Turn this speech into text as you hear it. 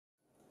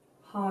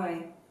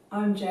Hi,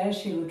 I'm Jaya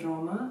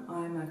Khoobsurat.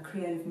 I'm a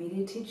creative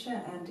media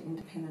teacher and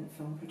independent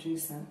film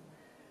producer.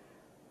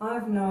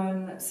 I've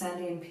known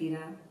Sandy and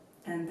Peter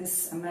and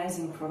this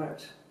amazing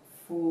product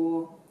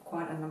for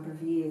quite a number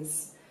of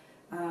years.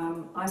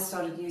 I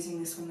started using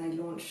this when they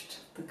launched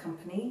the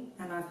company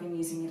and I've been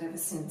using it ever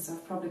since.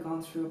 I've probably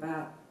gone through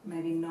about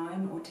maybe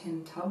 9 or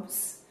 10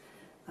 tubs.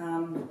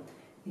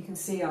 You can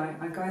see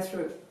I go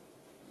through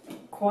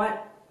it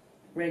quite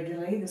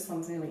regularly. This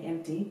one's nearly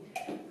empty.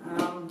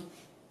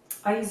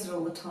 I use it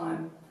all the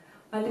time.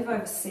 I live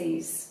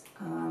overseas.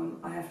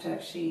 I have to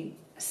actually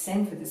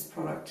send for this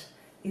product.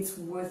 It's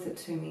worth it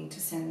to me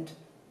to send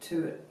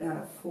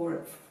for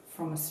it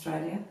from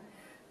Australia.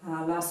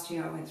 Last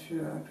year I went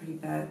through a pretty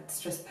bad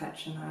stress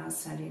patch and I asked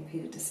Sandy and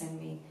Peter to send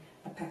me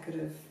a packet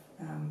of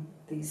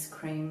these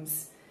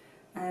creams,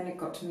 and it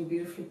got to me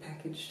beautifully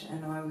packaged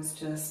and I was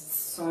just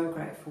so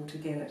grateful to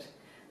get it.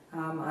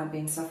 I'd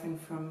been suffering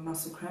from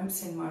muscle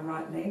cramps in my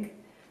right leg.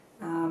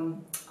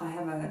 I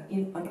have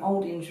an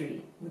old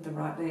injury with the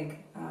right leg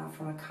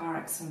from a car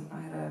accident. I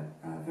had a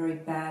very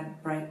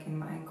bad break in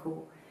my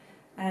ankle,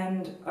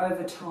 and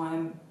over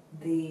time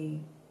the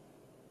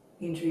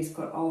injuries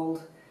got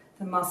old.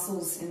 The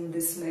muscles in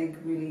this leg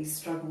really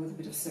struggle with a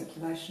bit of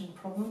circulation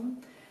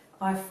problem.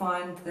 I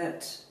find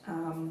that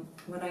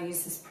when I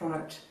use this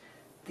product,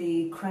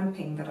 the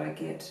cramping that I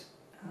get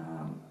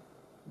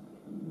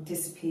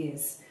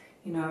disappears.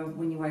 You know,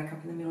 when you wake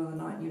up in the middle of the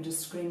night and you're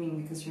just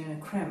screaming because you're in a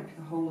cramp,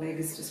 the whole leg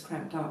is just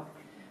cramped up.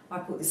 I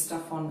put this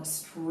stuff on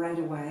straight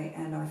away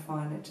and I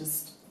find it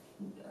just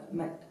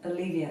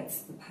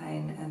alleviates the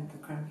pain and the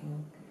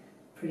cramping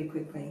pretty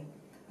quickly.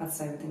 I'd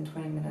say within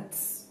 20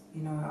 minutes,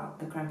 you know,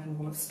 the cramping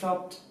will have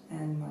stopped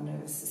and my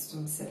nervous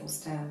system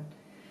settles down.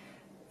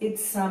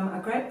 It's a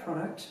great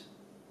product.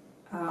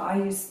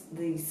 I use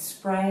the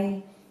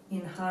spray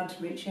in hard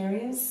to reach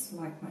areas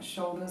like my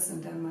shoulders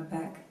and down my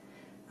back.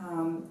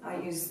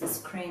 I use this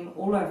cream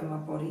all over my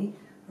body.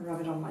 I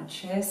rub it on my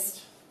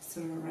chest,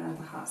 sort of around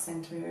the heart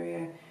center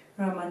area,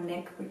 around my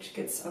neck, which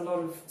gets a lot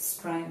of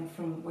strain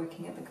from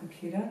working at the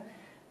computer.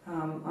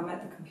 I'm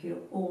at the computer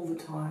all the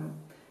time,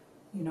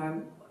 you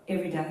know,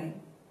 every day.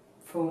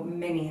 For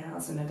many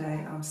hours in a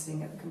day I'm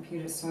sitting at the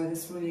computer, so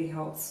this really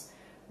helps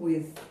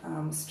with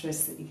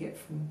stress that you get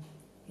from,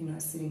 you know,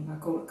 sitting.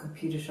 I call it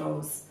computer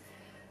shoulders.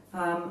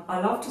 I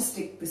love to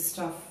stick this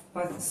stuff,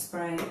 both the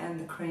spray and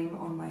the cream,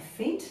 on my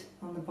feet,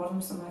 on the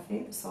bottoms of my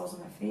feet, the soles of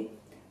my feet,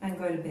 and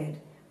go to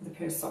bed with a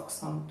pair of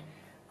socks on.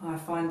 I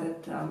find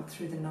that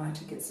through the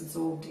night it gets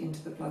absorbed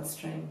into the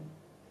bloodstream.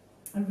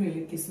 It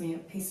really gives me a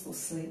peaceful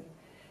sleep,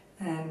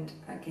 and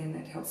again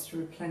it helps to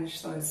replenish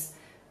those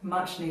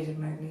much needed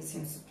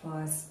magnesium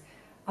supplies.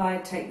 I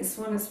take this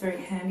one, it's very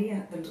handy. I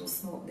have the little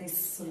small, these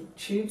sort of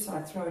tubes,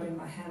 I throw it in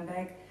my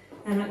handbag.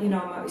 And you know,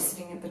 I might be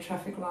sitting at the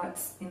traffic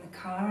lights in the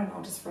car and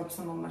I'll just rub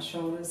some on my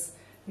shoulders.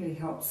 Really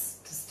helps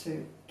just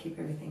to keep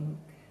everything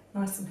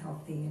nice and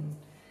healthy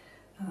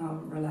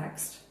and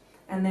relaxed.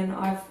 And then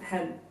I've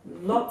had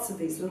lots of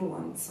these little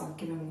ones. I've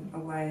given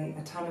away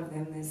a ton of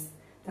them.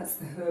 That's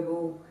the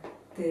herbal,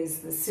 there's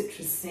the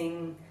citrus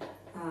sing,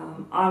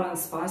 island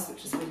spice,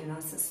 which is really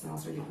nice. It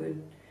smells really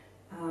good.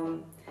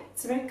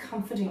 It's a very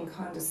comforting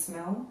kind of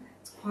smell.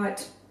 It's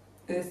quite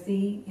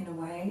earthy in a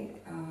way,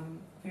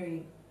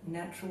 very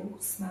natural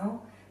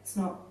smell. It's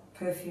not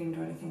perfumed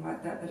or anything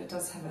like that, but it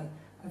does have a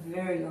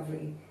very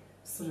lovely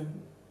sort of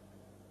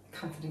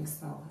comforting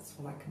smell. That's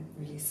all I can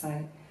really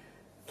say.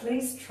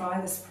 Please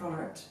try this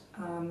product.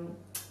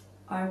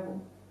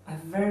 I've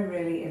very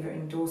rarely ever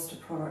endorsed a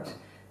product,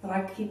 but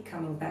I keep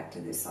coming back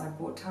to this. I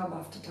bought tub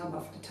after tub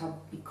after tub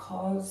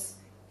because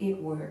it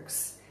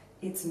works.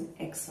 It's an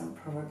excellent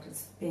product.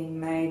 It's being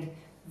made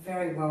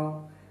very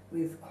well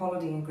with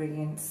quality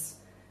ingredients,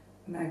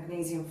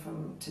 magnesium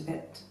from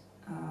Tibet,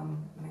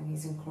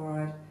 magnesium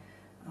chloride.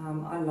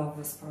 I love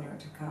this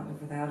product. I can't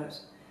live without it.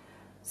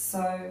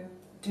 So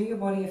do your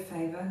body a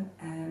favour,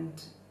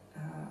 and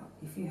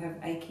if you have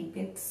achy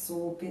bits,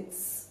 sore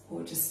bits,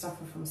 or just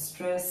suffer from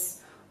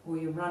stress, or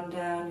you run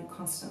down, you're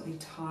constantly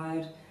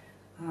tired,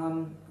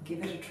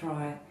 give it a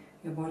try.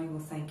 Your body will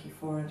thank you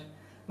for it.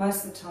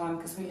 Most of the time,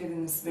 because we live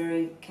in this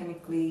very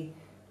chemically,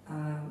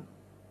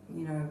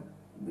 you know,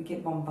 we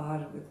get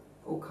bombarded with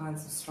all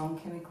kinds of strong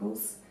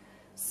chemicals,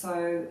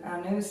 so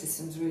our nervous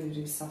systems really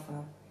do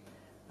suffer.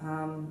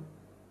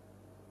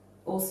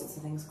 All sorts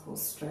of things cause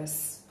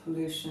stress,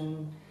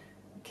 pollution,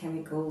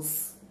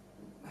 chemicals,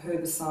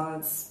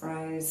 herbicides,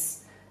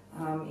 sprays,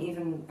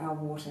 even our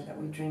water that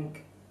we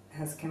drink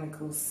has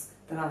chemicals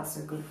that aren't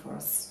so good for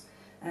us.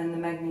 And the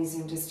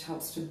magnesium just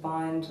helps to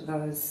bind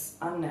those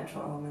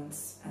unnatural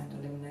elements and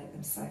eliminate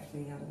them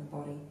safely out of the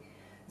body.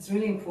 It's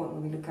really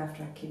important we look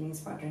after our kidneys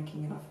by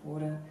drinking enough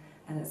water,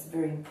 and it's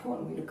very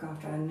important we look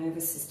after our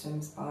nervous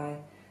systems by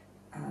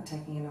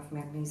taking enough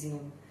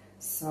magnesium.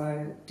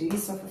 So do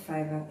yourself a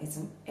favour. It's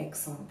an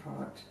excellent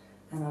product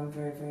and I'm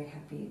very, very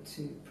happy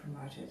to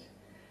promote it.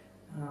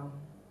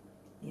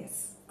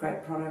 Yes,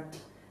 great product.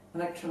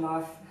 Elektra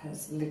Life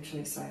has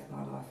literally saved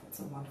my life. It's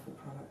a wonderful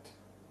product.